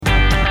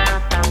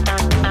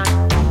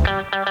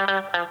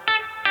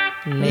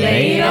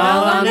Lay it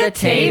all on the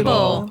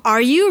table.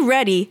 Are you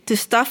ready to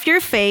stuff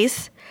your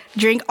face,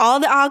 drink all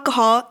the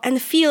alcohol,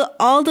 and feel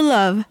all the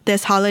love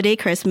this holiday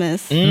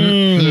Christmas?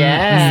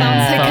 Yeah.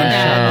 Sounds like an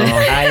ad.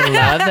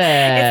 I love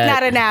it. It's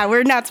not an ad.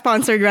 We're not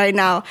sponsored right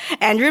now.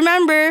 And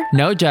remember,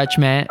 No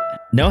judgment.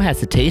 No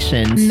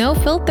hesitations. No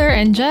filter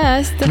and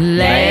just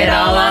Lay it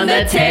all on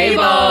the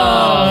table.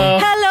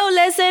 hello,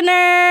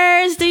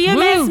 listeners. Do you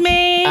miss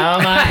me? Oh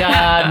my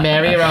God.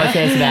 Mary Rose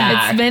is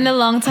back. It's been a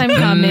long time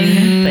coming.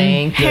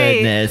 Thank Hey,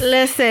 goodness.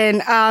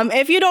 listen,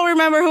 if you don't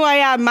remember who I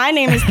am, my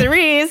name is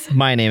Therese.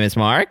 My name is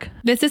Mark.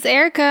 This is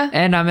Erica.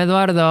 And I'm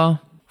Eduardo.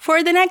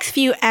 For the next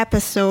few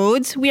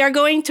episodes, we are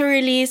going to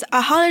release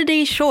a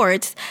holiday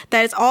shorts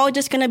that is all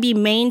just going to be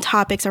main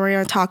topics that we're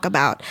going to talk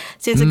about.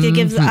 Since it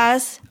gives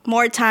us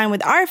more time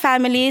with our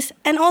families.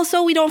 And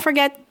also, we don't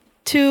forget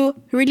to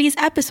release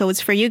episodes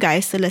for you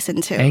guys to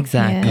listen to.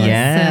 Exactly.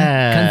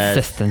 Yes.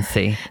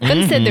 Consistency.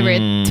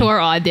 Considerate to our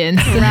audience.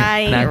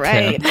 Right, That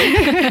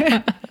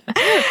right.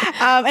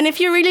 And if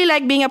you really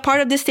like being a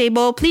part of this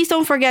table, please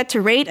don't forget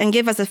to rate and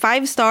give us a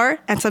 5-star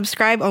and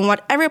subscribe on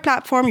whatever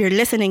platform you're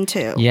listening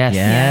to. Yes.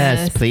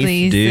 Yes, please,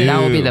 please do. That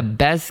will be the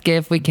best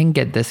gift we can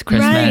get this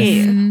Christmas.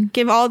 Right.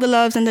 Give all the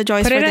loves and the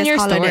joys Put for it in this your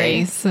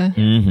holiday.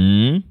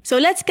 stories. So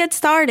let's get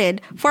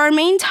started. For our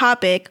main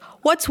topic,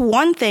 what's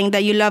one thing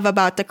that you love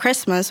about the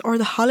Christmas or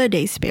the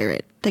holiday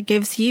spirit that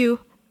gives you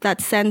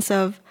that sense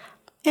of,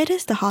 it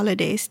is the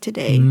holidays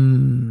today?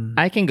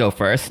 I can go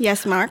first.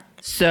 Yes, Mark?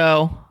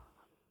 So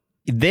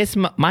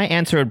my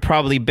answer would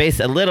probably base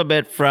a little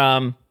bit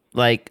from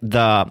like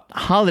the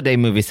holiday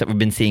movies that we've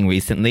been seeing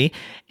recently.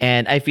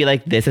 And I feel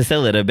like this is a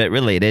little bit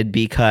related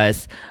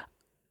because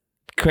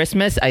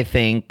Christmas, I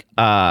think,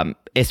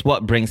 is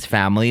what brings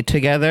family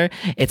together.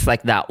 It's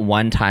like that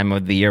one time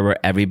of the year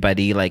where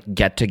everybody like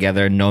get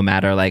together, no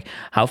matter like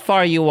how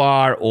far you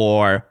are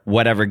or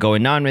whatever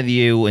going on with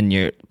you in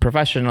your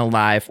professional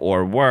life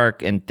or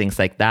work and things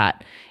like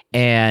that.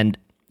 And,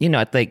 you know,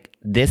 at like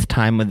this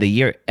time of the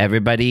year,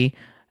 everybody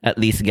at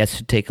least gets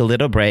to take a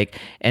little break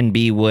and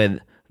be with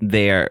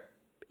their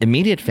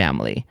immediate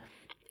family.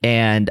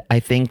 And I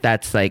think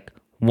that's like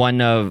one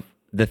of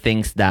the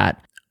things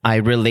that I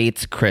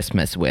relate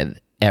Christmas with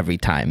every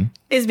time.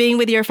 Is being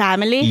with your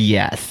family?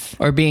 Yes.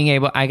 Or being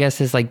able, I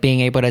guess, is like being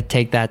able to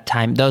take that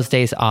time, those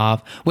days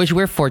off, which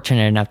we're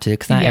fortunate enough to,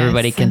 because not Yes.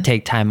 everybody can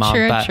take time off.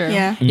 True, But true.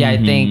 Yeah. yeah,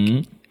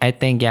 I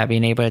think, yeah,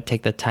 being able to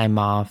take the time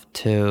off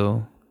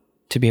to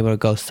be able to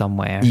go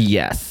somewhere,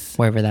 Yes.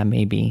 wherever that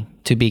may be,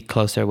 to be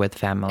closer with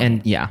family.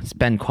 And yeah,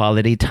 spend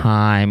quality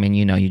time. And,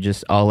 you know, you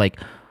just all like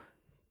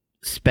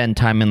spend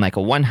time in like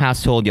a one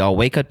household. You all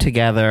wake up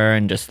together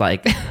and just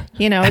like,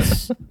 you know,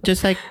 it's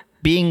just like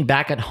being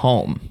back at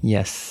home.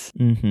 yes.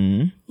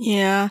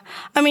 Yeah.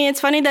 I mean,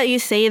 it's funny that you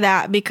say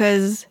that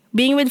because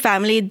being with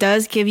family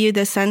does give you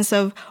the sense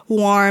of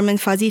warm and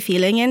fuzzy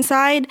feeling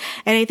inside.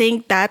 And I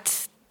think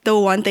that's the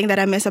one thing that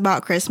I miss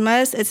about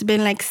Christmas. It's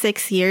been like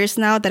 6 years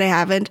now that I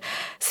haven't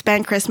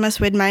spent Christmas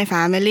with my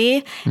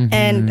family.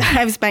 And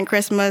I've spent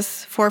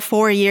Christmas for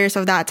 4 years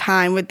of that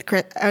time with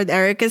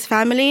Erica's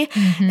family.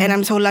 And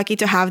I'm so lucky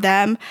to have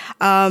them.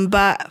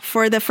 But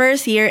for the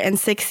first year in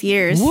 6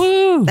 years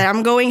that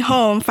I'm going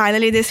home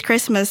finally this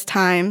Christmas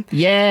time and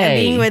Yay.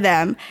 being with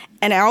them.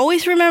 And I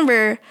always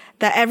remember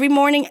that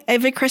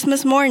every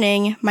Christmas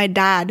morning, my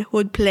dad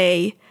would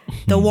play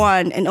the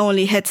one and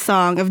only hit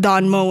song of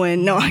Don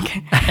Moen. No,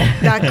 okay.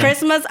 That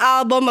Christmas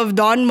album of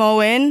Don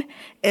Moen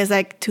is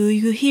like, do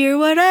you hear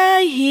what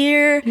I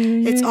hear?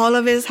 It's all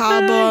of his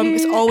album.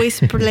 It's always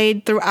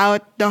played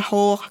throughout the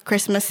whole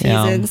Christmas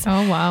Yeah. seasons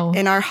Oh, wow.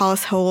 in our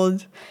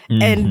household.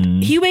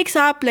 And he wakes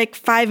up like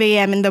 5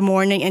 a.m. in the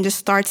morning and just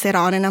starts it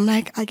on. And I'm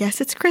like, I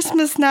guess it's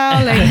Christmas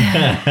now. Like,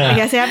 I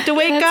guess I have to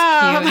wake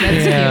up. That's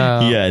cute.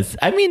 Yeah. Yes.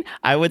 I mean,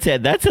 I would say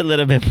that's a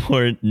little bit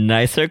more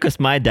nicer because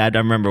my dad, I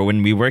remember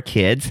when we were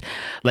kids,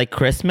 like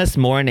Christmas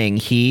morning,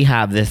 he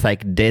have this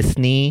like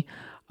Disney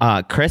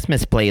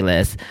Christmas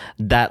playlist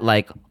that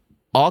like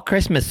all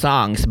Christmas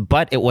songs,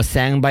 but it was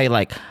sang by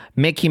like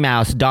Mickey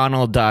Mouse,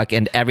 Donald Duck,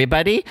 and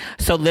everybody.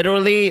 So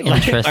literally,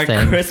 like our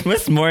Interesting.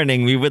 Christmas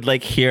morning, we would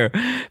like hear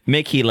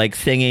Mickey like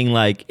singing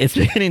like it's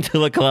beginning to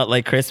look a lot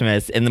like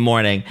Christmas in the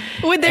morning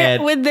With their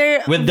And- with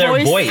their with their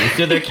voice,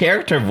 with their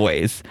character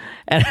voice,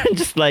 and I'm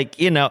just like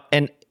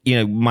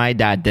my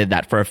dad did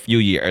that for a few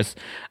years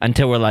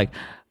until we're like,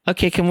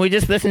 okay, can we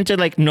just listen to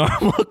like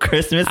normal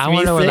Christmas I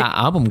music? wonder where that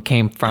album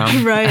came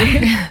from. Right.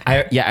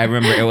 I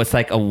remember it was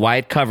like a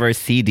white cover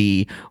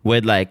CD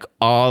with like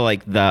all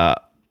like the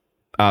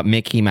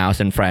Mickey Mouse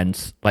and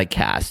Friends like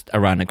cast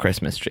around a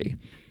Christmas tree.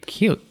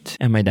 Cute.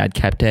 And my dad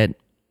kept it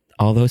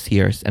all those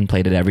years and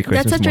played it every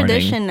Christmas That's a morning.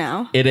 tradition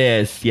now. It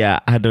is, yeah.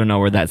 I don't know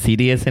where that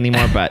CD is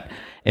anymore, but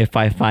if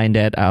I find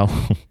it, I'll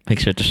make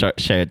sure to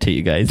share it to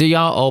you guys. Do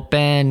y'all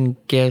open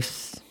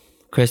gifts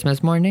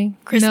Christmas morning?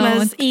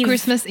 Christmas Eve.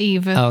 Christmas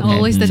Eve. Okay.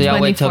 Always the So 24th.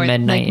 y'all wait till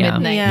midnight, like yeah.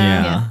 midnight.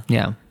 Yeah.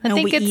 Yeah. I And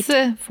think we it's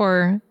eat.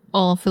 for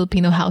all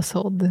Filipino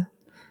household.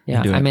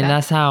 Yeah. Do I it. mean,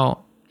 that's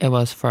how it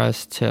was for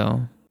us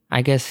too.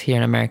 I guess here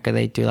in America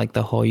they do like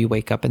the whole you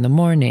wake up in the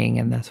morning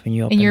and that's when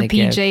you open In your the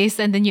gift. PJs,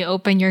 and then you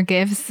open your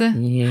gifts.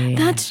 Yeah.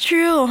 That's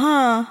true,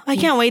 huh? I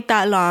can't wait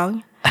that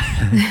long.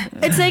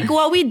 It's like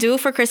what we do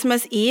for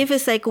Christmas Eve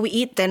is like we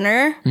eat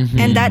dinner,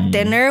 and that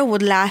dinner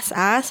would last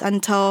us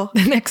until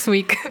Next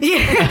week.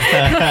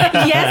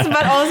 yes,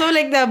 but also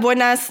like the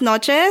Buenas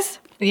noches.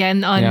 Yeah,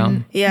 and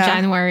on Yeah.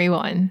 January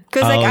 1.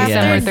 Because like Oh, after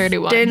yeah. December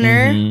 31.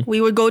 dinner,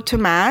 we would go to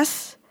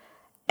mass,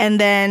 and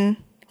then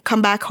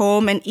come back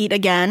home and eat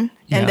again,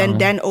 and Yeah.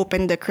 then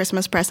open the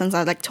Christmas presents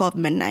at like 12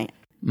 midnight.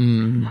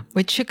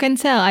 Which you can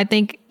tell. I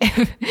think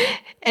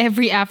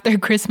every after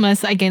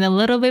Christmas, I gain a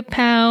little bit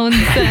pounds.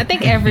 I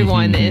think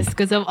everyone is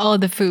because of all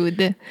the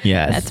food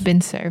Yes. that's been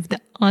served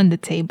on the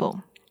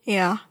table.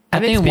 Yeah. I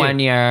I've think exper- one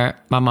year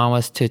my mom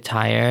was too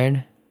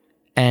tired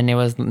and it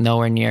was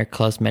nowhere near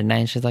close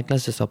midnight. She's like,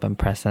 let's just open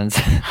presents.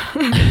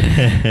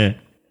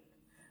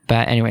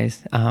 But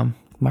anyways,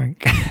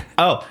 Mark.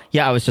 Oh,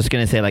 yeah, I was just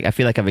going to say, like, I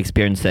feel like I've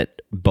experienced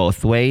it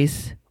both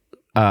ways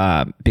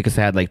because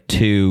I had, like,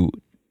 two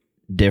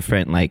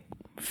different, like,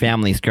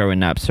 families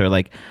growing up. So,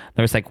 like,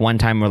 there was, like, one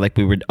time where, like,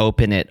 we would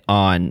open it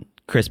on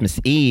Christmas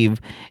Eve,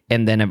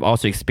 and then I've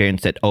also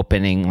experienced it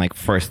opening, like,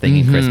 first thing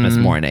in Christmas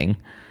morning.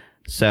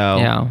 So,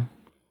 Yeah.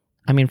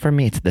 I mean, for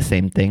me, it's the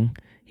same thing,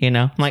 you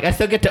know? Like, I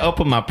still get to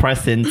open my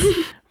presents,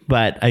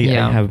 but I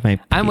have my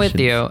I'm with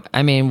patience. you.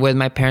 I mean, with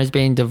my parents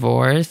being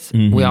divorced,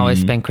 we always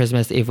spend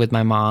Christmas Eve with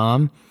my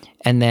mom.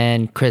 And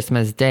then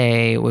Christmas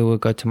Day, we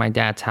would go to my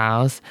dad's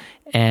house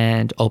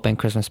and open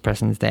Christmas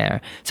presents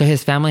there. So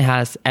his family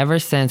has, ever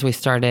since we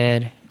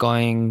started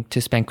going to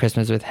spend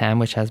Christmas with him,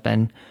 which has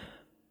been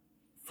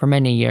for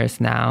many years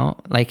now,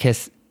 like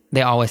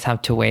they always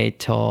have to wait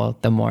till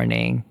the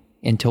morning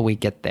until we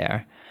get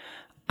there.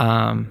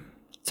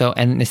 So,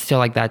 and it's still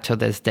like that till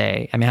this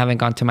day. I mean, I haven't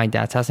gone to my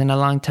dad's house in a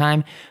long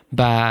time,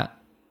 but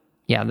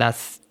yeah,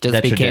 that's just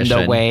That became the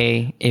tradition.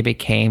 way it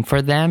became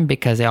for them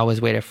because they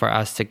always waited for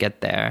us to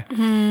get there.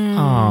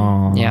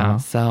 Aw, Yeah,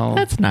 so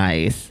that's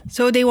nice.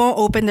 So they won't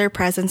open their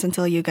presents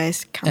until you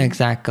guys come.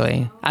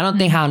 exactly. I don't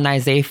think how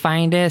nice they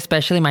find it,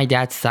 especially my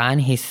dad's son.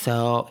 He's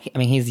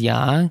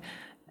young.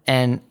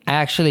 And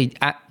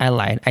I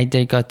lied. I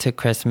did go to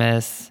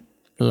Christmas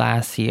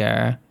last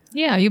year.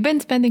 Yeah, you've been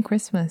spending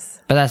Christmas.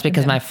 But that's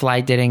because my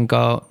flight didn't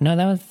go. No,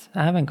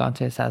 I haven't gone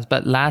to his house.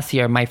 But last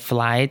year, my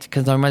flight,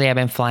 because normally I've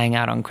been flying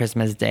out on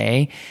Christmas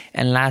Day.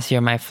 And last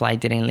year, my flight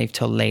didn't leave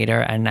till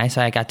later at night.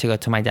 So I got to go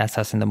to my dad's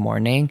house in the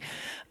morning.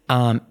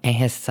 And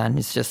his son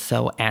is just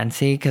so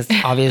antsy because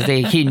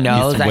obviously he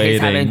knows that he's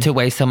having waiting. to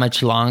wait so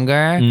much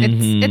longer.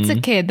 It's a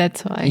kid,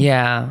 that's why.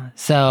 Yeah.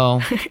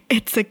 So,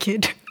 It's a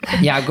kid.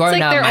 yeah, It's growing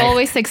like up. they're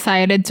always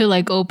excited to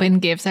like open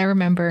gifts. I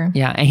remember.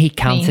 Yeah. And he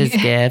counts his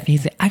gift.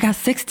 He's like, I got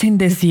 16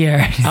 this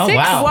year. Oh,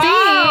 wow.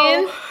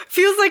 Wow.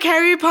 Feels like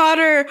Harry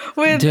Potter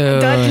with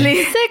Dude.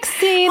 Dudley.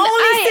 16. Only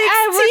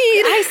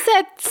I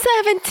said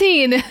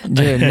 17.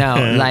 Dude,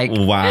 no. Like,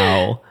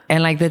 Wow.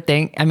 and like the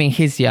thing, I mean,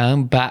 he's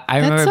young, but I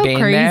remember so being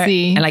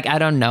crazy. there. And like, I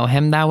don't know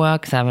him that well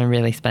because I haven't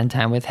really spent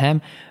time with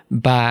him.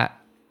 But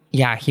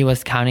yeah, he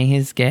was counting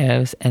his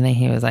gifts. And then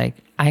he was like,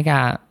 I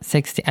got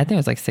 16. I think it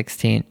was like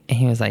 16. And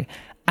he was like,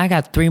 I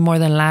got 3 more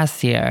than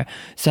last year.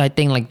 So I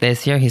think like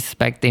this year he's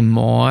expecting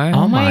more.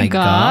 Oh my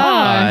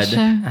gosh. God.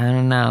 I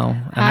don't know.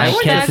 I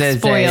would kids have these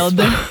spoiled.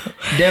 days-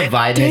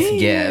 Divide his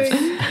gifts.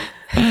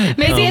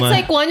 Maybe it's my-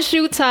 like one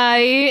shoe tie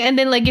and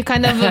then like you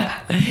kind of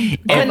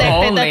connect it at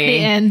only. the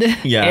end.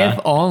 Yeah. If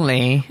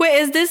only. Wait,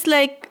 is this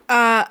like,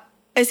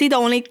 is he the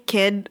only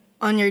kid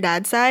on your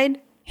dad's side?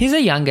 He's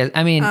the youngest.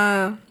 I mean,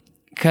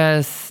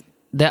 because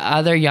the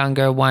other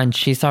younger one,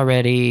 she's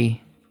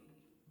already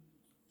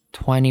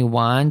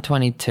 21,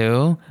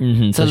 22.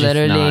 Mhm, So she's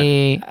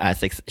literally, not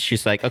as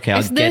she's like, okay, I'll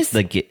Is get this-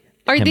 the gift.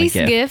 Are these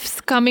gifts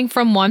coming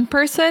from one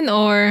person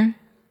or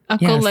a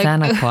yeah, collect-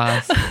 Santa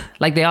Claus.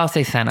 Like they all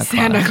say Santa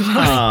Claus.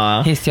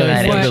 Aw, He's still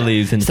that he age.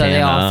 believes in So Santa.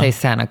 they all say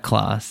Santa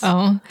Claus.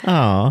 Oh.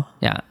 Oh.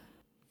 Yeah.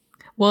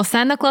 Well,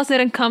 Santa Claus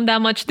didn't come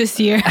that much this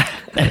year.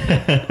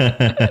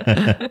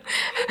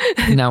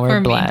 No, we're For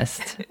me.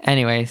 blessed.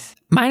 Anyways,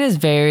 mine is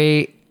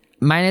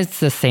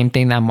the same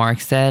thing that Mark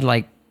said.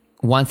 Like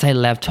once I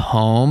left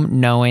home,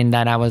 knowing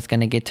that I was going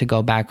to get to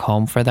go back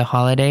home for the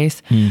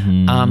holidays.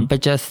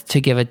 But just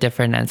to give a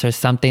different answer,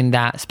 something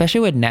that,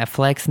 especially with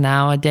Netflix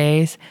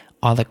nowadays,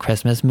 all the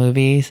Christmas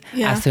movies,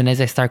 Yeah. as soon as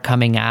they start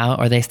coming out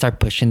or they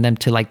start pushing them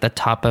to like the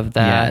top of the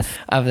Yes.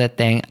 of the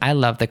thing. I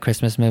love the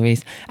Christmas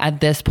movies.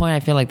 At this point, I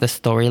feel like the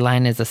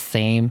storyline is the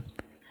same.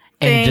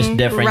 And just Thing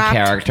different wrapped-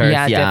 characters.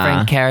 Yeah,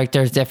 different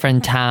characters,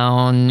 different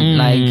town.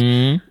 Like,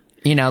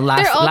 you know, They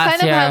all last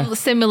kind year. of have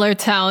similar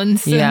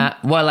towns. Yeah,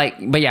 well, like,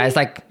 but yeah, it's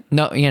like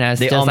no, you know, it's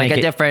They just all like make a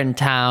it- different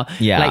town.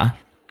 Yeah. like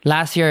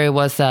last year it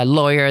was a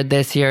lawyer.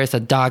 This year it's a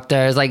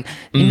doctor. It's like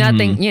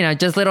nothing, you know,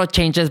 just little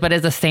changes, but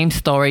it's the same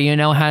story. You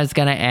know how it's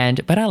gonna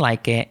end, but I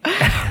like it.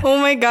 Oh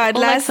my God. Oh,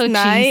 Last that's so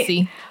night,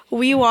 cheesy.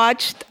 we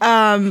watched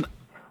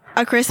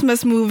a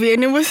Christmas movie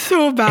and it was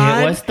so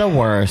bad. It was the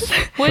worst.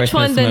 Which Christmas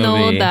one? The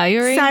Noel movie.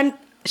 Diary?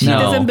 She No.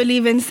 doesn't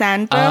believe in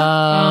Santa.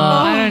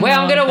 I don't Wait,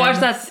 know I'm gonna watch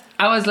then. that.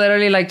 I was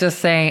literally like just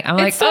saying, I'm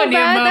like, so new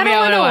bad. movie. I don't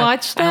wanna wanna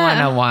watch that.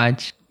 I want to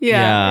watch.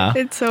 Yeah,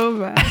 Yeah. it's so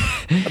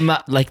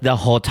bad. Like the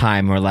whole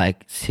time we're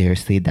like,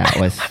 seriously, that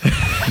was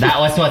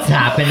what's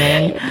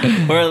happening.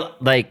 We're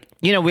like,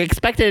 you know, we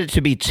expected it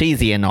to be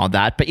cheesy and all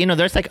that, but you know,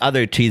 there's like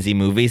other cheesy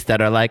movies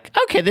that are like,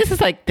 okay, this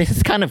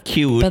is kind of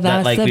cute. But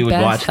that that's like the we would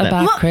best watch them.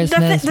 about Christmas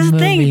that's the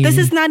thing. movie. This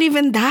is not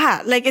even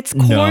that. Like, it's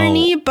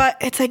corny, but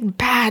it's like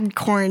bad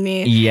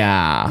corny.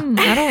 Yeah.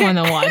 I don't want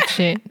to watch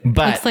it.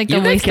 But it's like you a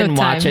guys waste can of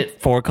time. watch it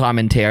for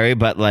commentary,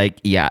 but like,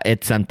 yeah,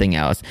 it's something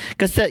else.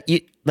 Because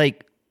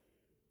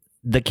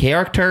the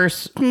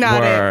characters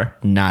were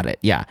not it.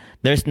 Yeah,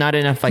 there's not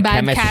enough like Bad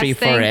chemistry casting.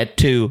 for it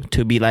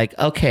to be like,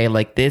 okay,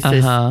 like this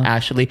is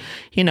actually,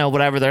 you know,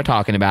 whatever they're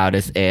talking about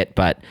is it.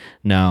 But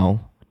no,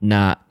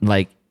 not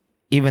like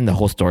even the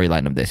whole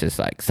storyline of this is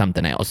like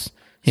something else.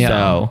 Yeah.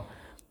 So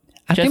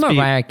I think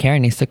Mariah Carey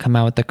needs to come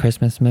out with a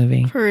Christmas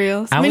movie. For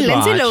real. I I mean, would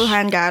Lindsay watch.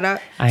 Lohan got it.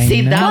 I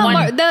See, know. that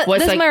one was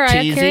Does like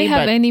Mariah cheesy, Carey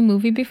have but any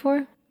movie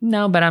before?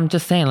 No, but I'm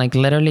just saying, like,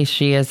 literally,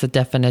 she is the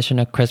definition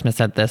of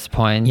Christmas at this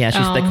point. yeah,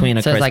 she's the queen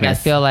of So it's Christmas. like, I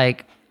feel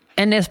like,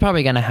 and it's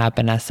probably going to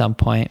happen at some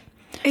point.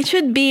 It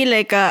should be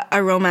like a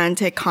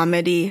romantic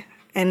comedy,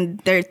 and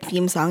their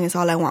theme song is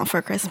All I Want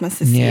for Christmas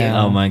This Yeah. Year.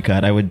 oh my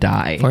god, I would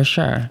die. For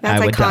sure. That's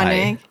I would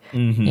iconic.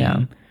 die.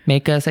 Yeah.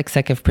 Make us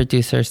executive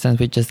producers since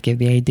we just gave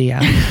the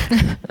idea.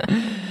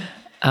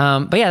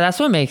 But yeah, that's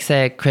what makes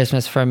it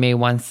Christmas for me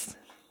once,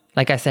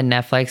 like I said,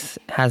 Netflix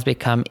has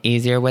become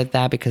easier with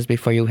that because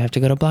before you have to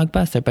go to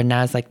Blockbuster, but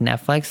now it's like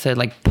Netflix, so it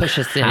like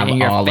pushes it Have in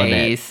your all of it.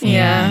 face.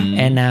 Yeah.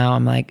 And now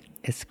I'm like,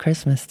 it's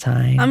Christmas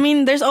time. I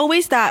mean, there's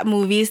always that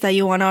movies that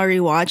you want to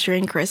rewatch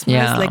during Christmas,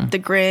 Yeah. like The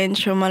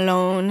Grinch, Home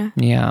Alone,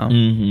 yeah.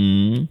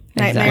 Mm-hmm.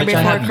 Nightmare Which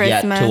I Before have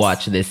Christmas. yet to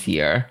watch this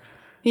year.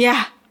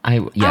 Yeah. I I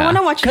want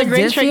to watch The 'Cause Grinch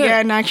this year-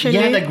 again, actually.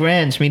 Yeah, the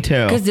Grinch. Me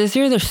too. Because this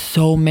year there's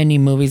so many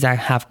movies that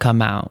have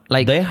come out.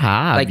 Like They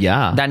have, like,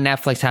 yeah. that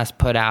Netflix has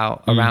put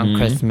out around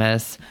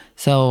Christmas.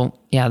 So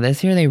yeah,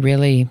 this year they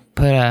really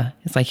put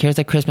it's like, here's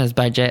a Christmas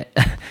budget.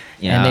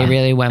 Yeah. And they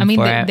really went I mean,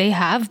 for they, it. they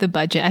have the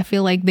budget. I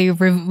feel like they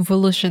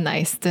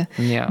revolutionized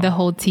Yeah. the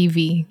whole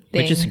TV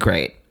thing. Which is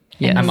great.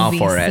 and I'm all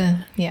for movies. it.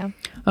 Yeah.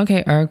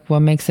 Okay, Eric,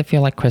 what makes it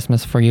feel like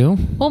Christmas for you?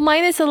 Well,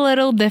 mine is a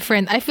little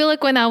different. I feel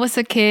like when I was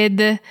a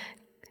kid,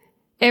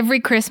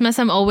 every Christmas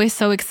I'm always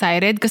so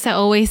excited because I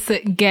always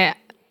get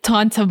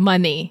tons of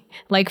money,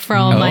 like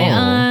from my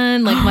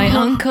aunt, like my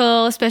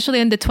uncle, especially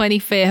on the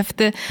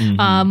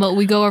 25th.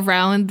 We go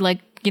around like,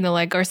 you know,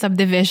 like our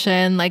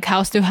subdivision, like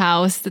house to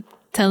house,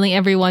 telling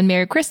everyone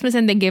Merry Christmas,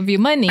 and they give you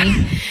money.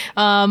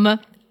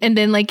 And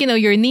then like, you know,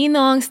 your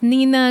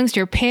ninongs,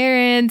 your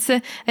parents.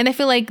 And I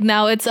feel like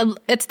now it's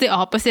the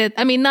opposite.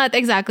 I mean, not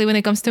exactly when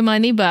it comes to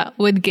money, but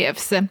with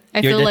gifts. I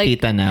You're feel the like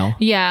tita now.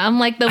 yeah, I'm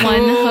like the one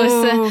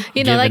who's,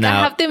 you know, like Giving I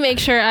out. have to make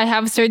sure I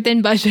have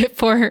certain budget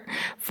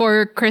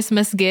for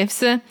Christmas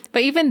gifts.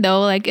 But even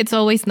though like it's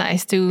always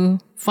nice to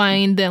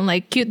find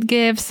like cute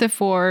gifts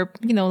for,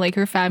 you know, like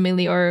your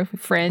family or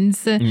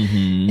friends.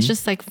 It's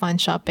just like fun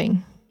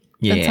shopping.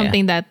 That's Yeah.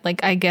 something that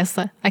like I guess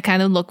I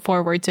kind of look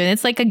forward to. And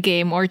it's like a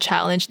game or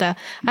challenge that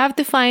I have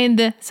to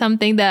find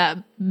something that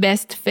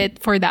best fit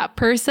for that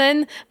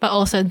person, but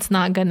also it's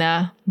not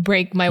gonna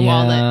break my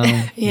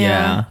wallet.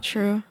 Yeah,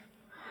 true.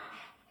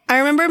 I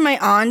remember my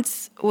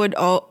aunts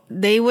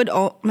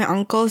my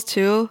uncles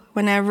too,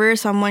 whenever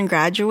someone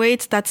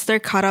graduates, that's their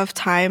cutoff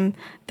time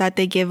that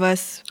they give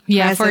us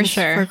Yeah, for presents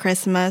sure. for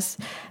Christmas.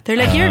 They're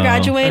like, you're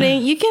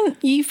graduating,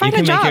 you find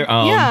can a job. make your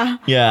own. Yeah.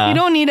 Yeah. You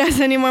don't need us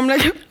anymore. I'm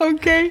like,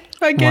 okay,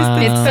 I guess Wow.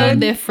 that's It's so done.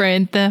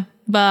 different.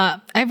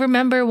 But I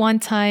remember one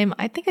time,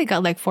 I think I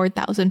got like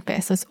 4,000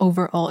 pesos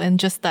overall in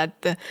just that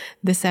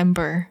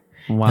December.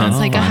 Wow. It's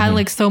like I had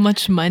like so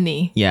much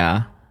money.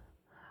 Yeah.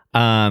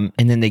 And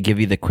then they give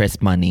you the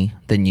crisp money,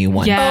 the new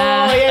one.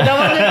 Yeah. Oh, yeah, that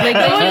one, Like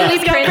the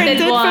newly got printed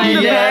printed one. from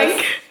the Yes.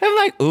 bank. I'm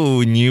like,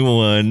 ooh, new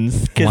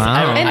ones. Because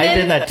Wow. And I then-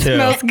 did that too.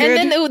 Smells good.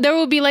 And then there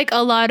would be like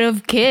a lot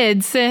of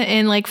kids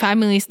and like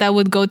families that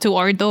would go to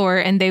our door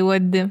and they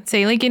would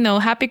say like, you know,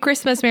 Happy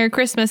Christmas, Merry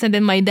Christmas. And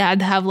then my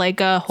dad have like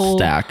a whole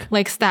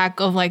stack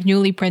of like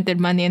newly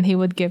printed money and he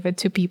would give it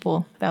to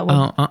people that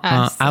would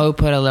ask. I would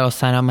put a little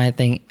sign on my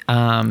thing.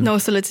 No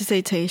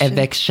solicitation.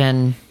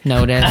 Eviction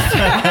notice.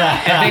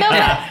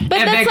 But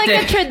that's like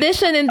a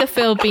tradition in the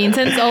Philippines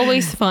and it's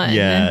always fun.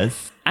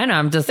 Yes. I know,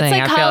 I'm just It's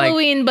saying. like I feel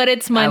Halloween, but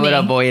it's like I money. would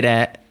avoid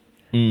it.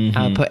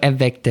 I would put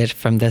evicted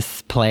from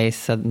this place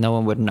so no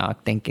one would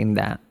knock thinking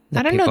that. the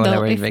I don't know people that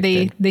though were if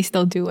evicted. they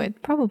still do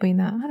it. Probably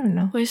not. I don't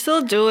know. We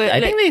still do it. I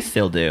think they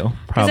still do.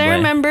 Because Probably. I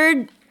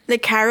remember the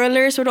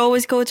carolers would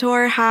always go to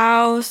our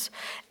house,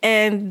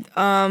 and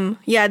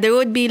there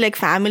would be like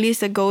families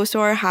that goes to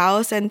our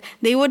house, and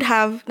they would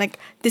have like,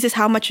 this is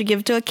how much you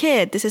give to a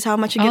kid, this is how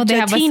much you give they to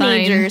have a sign.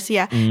 teenagers,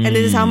 and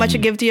this is how much you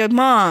give to your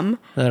mom.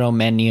 Little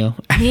menu.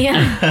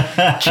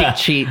 Yeah. Cheat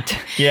sheet.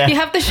 Yeah. You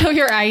have to show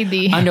your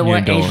ID. Under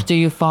what door. age do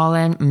you fall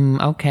in?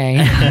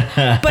 Okay.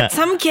 But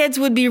some kids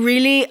would be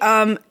really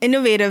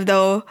innovative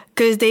though,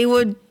 because they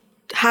would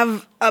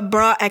have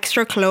brought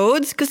extra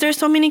clothes because there's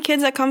so many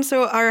kids that come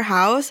to our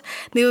house.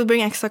 They will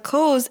bring extra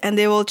clothes and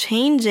they will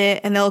change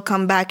it and they'll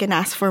come back and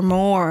ask for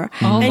more.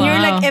 Oh, and you're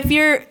wow. like, if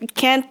you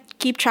can't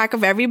keep track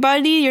of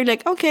everybody, you're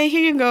like, okay,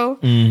 here you go.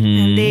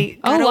 And they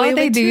got Oh, away wow,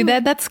 they with do two.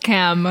 that? That's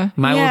scam.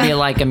 Mine Yeah. would be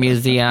like a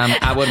museum.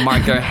 I would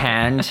mark your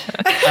hand.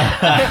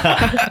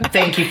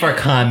 Thank you for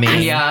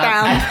coming.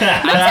 Yeah.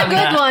 That's a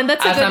good one.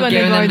 That's a As good I'm one,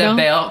 giving them Eduardo.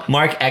 the bill.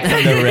 Mark X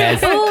on the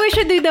rest. Oh, we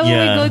should do that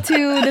Yeah. when we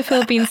go to the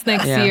Philippines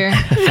next Yeah. year.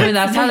 I mean,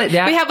 that's how they,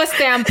 We have a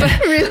stamp.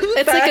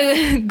 It's like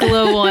a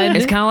glow one.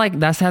 it's kind of like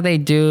that's how they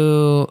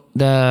do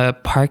the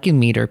parking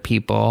meter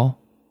people.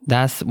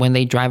 That's when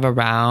they drive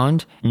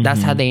around.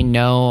 That's how they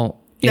know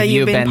if That you've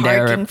you've been been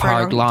there parking for a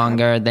parked long time.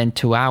 longer than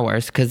 2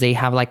 hours because they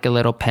have like a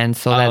little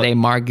pencil that they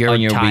mark your on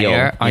your tire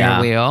wheel. on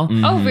Yeah. your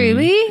wheel. Oh,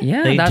 really?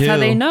 Yeah, They that's how do.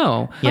 they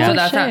know. Yeah. So Oh,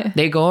 that's how shit.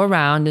 they go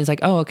around. It's like,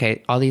 oh,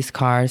 okay, all these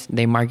cars,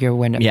 they mark your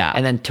window. Yeah.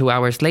 And then 2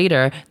 hours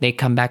later, they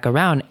come back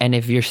around. And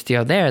if you're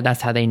still there,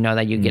 that's how they know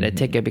that you get a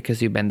ticket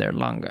because you've been there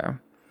longer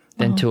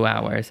than 2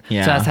 hours.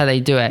 Yeah. So that's how they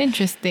do it.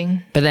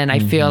 Interesting. But then I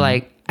feel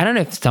like, I don't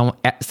know if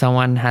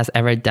someone has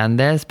ever done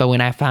this, but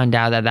when I found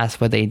out that that's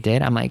what they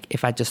did, I'm like,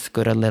 if I just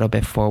scoot a little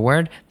bit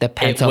forward, the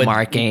pencil would-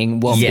 marking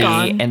will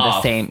Yeah. be in the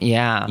Off. same.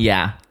 Yeah.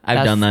 Yeah, I've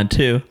That's- done that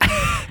too.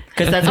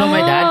 Because that's what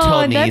my dad Oh,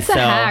 told me. that's a So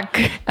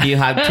hack. you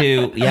have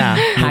to, move your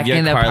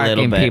Hacking the car a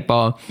little parking bit.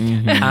 people.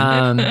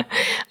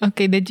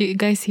 Okay, did you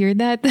guys hear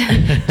that?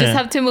 Just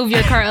have to move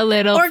your car a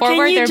little Or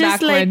forward can you or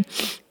just backward.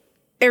 like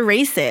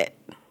erase it?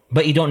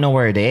 But you don't know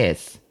where it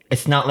is.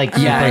 It's not like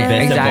super Yeah,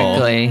 visible.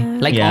 exactly.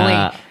 Like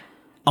Yeah.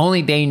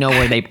 only they know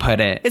where they put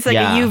it. It's like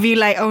Yeah. a UV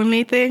light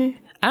only thing.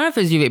 I don't know if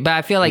it's UV, but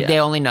I feel like Yeah. they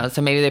only know.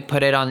 So maybe they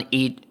put it on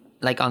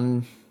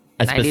on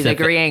A 90 specific-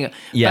 degree angle.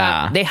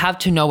 Yeah. But they have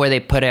to know where they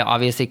put it,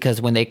 obviously,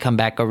 because when they come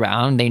back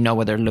around, they know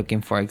what they're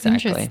looking for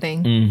exactly.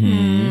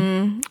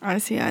 Interesting. I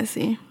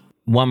see.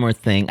 One more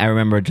thing. I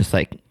remember just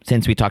like,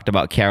 since we talked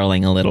about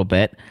caroling a little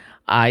bit,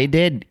 I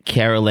did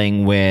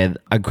caroling with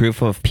a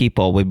group of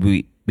people.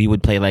 We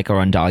would play like a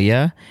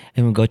rondalia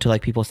and we'd go to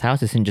like people's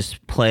houses and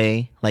just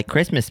play like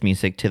Christmas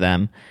music to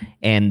them.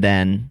 And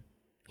then,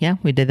 yeah,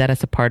 we did that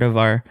as a part of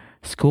our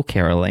school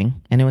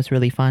caroling and it was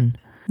really fun.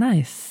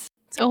 Nice.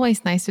 It's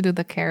always nice to do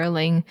the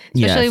caroling,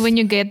 especially Yes. when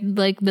you get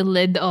like the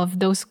lid of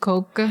those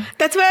Coke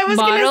That's what I was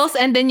bottles,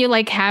 and then you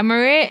like hammer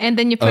it, and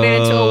then you put it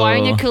into a wire,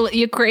 and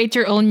you create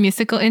your own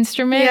musical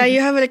instrument. Yeah, you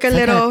have like a It's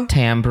like little. a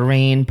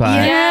tambourine, but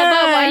Yeah,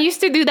 but I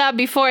used to do that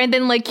before, and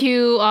then like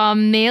you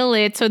nail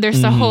it so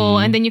there's a hole,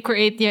 and then you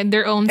create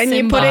their own And symbol.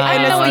 you put it I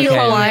in don't know a what you steel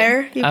call it.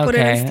 wire. You put it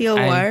in a Okay, steel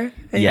wire.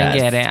 Yeah.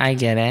 Yes. I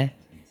get it.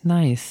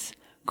 Nice.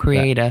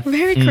 Creative.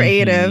 Very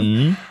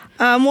creative.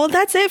 Well,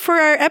 that's it for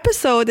our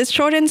episode. It's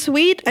short and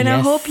sweet, and I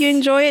Yes. hope you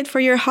enjoy it for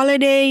your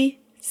holiday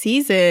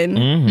season.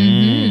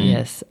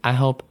 Yes. I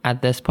hope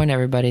at this point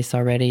everybody's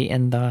already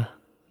in the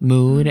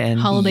mood and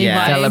Holiday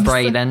Yeah. vibes.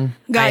 celebrating.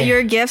 Got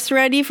your gifts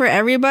ready for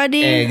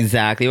everybody?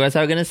 exactly what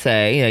I was gonna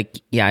say. Like,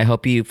 yeah, I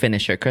hope you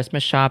finish your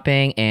Christmas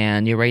shopping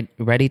and you're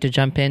ready to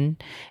jump in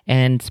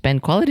and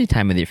spend quality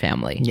time with your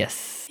family.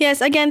 Yes.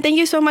 Yes, again, thank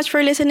you so much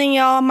for listening,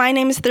 y'all. My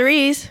name is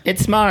Therese.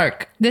 It's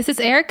Mark. This is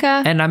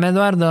Erica. And I'm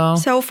Eduardo.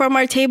 So, from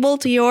our table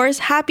to yours,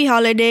 happy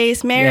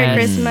holidays, Merry Yes.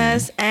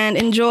 Christmas, and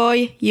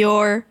enjoy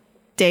your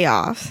day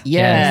off.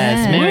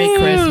 Yes. Merry Woo.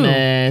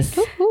 Christmas.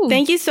 Ooh.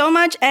 Thank you so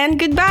much, and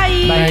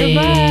goodbye. Bye.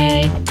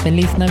 Goodbye.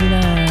 Feliz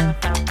Navidad.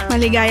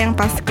 Maligayang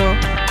Pasko.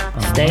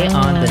 Stay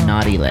on the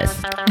naughty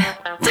list.